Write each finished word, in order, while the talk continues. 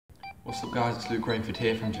What's up guys, it's Luke Rainford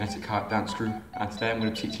here from Genetic Kite Dance Crew, and today I'm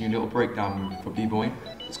going to be teaching you a little breakdown move for b-boying.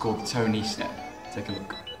 It's called the toe knee step. Take a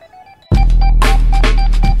look.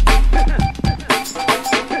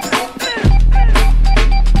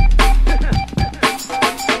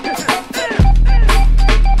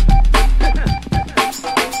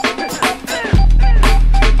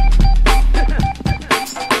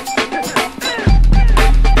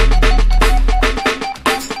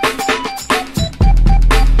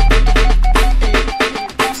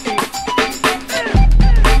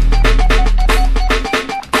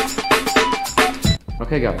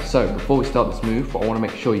 Okay guys, so before we start this move, what I want to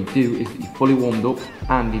make sure you do is that you're fully warmed up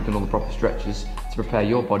and you've done all the proper stretches to prepare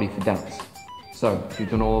your body for dance. So, if you've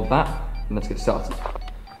done all of that, then let's get started.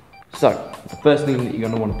 So, the first thing that you're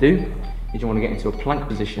going to want to do is you want to get into a plank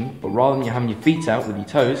position, but rather than you having your feet out with your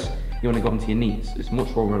toes, you want to go onto your knees. It's a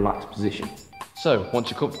much more relaxed position. So,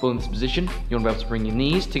 once you're comfortable in this position, you want to be able to bring your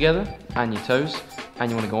knees together and your toes,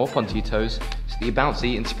 and you want to go up onto your toes so that you're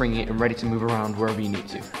bouncy and springy and ready to move around wherever you need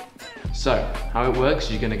to. So, how it works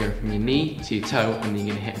is you're going to go from your knee to your toe and then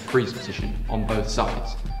you're going to hit a freeze position on both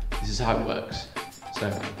sides. This is how it works. So,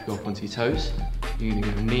 if you go up onto your toes, you're going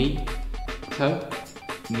to go knee, toe,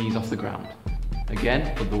 knees off the ground.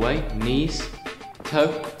 Again, other way, knees,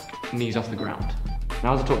 toe, knees off the ground.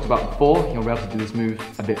 Now, as I talked about before, you'll be able to do this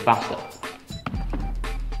move a bit faster.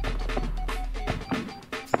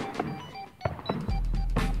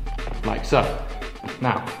 Like so.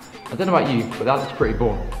 Now, I don't know about you, but that's pretty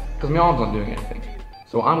boring, because my arms aren't doing anything.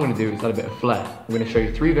 So what I'm going to do is add a bit of flair. I'm going to show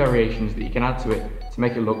you 3 variations that you can add to it to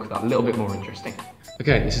make it look that little bit more interesting.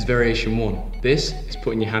 Okay, this is variation 1. This is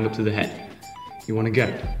putting your hand up to the head. You want to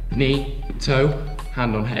go knee, toe,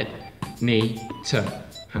 hand on head, knee, toe,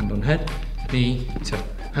 hand on head, knee, toe,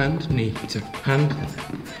 hand, knee, toe, hand.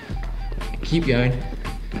 Keep going,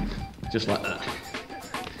 just like that.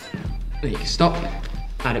 Then you can stop,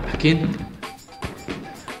 add it back in,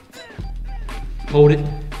 hold it.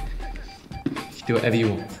 Do whatever you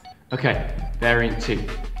want. Okay, variant 2.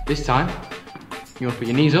 This time, you want to put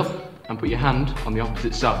your knees up and put your hand on the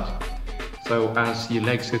opposite side. So as your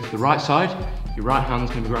legs go to the right side, your right hand's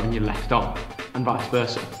going to be grabbing your left arm, and vice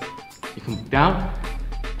versa. You come down,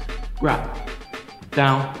 grab,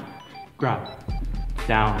 down, grab,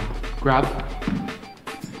 down, grab.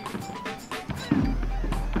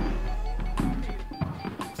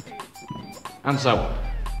 And so on.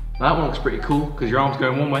 That one looks pretty cool because your arm's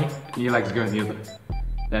going one way and your legs are going the other.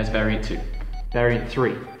 There's variant 2. Variant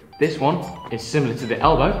 3. This one is similar to the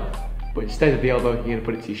elbow, but instead of the elbow, you're going to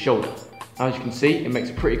put it to your shoulder. As you can see, it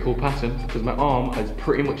makes a pretty cool pattern because my arm is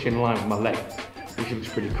pretty much in line with my leg, which looks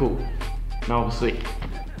pretty cool. Now obviously,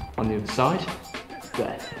 on the other side,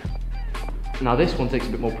 there. Now this one takes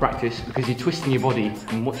a bit more practice because you're twisting your body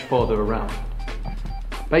much farther around.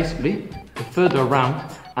 Basically, the further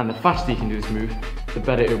around and the faster you can do this move, the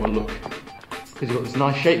better it will look. Because you've got this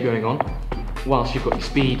nice shape going on, whilst you've got your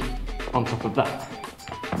speed on top of that.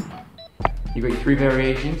 You've got your 3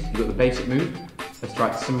 variations, you've got the basic move. Let's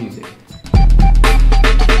try some music.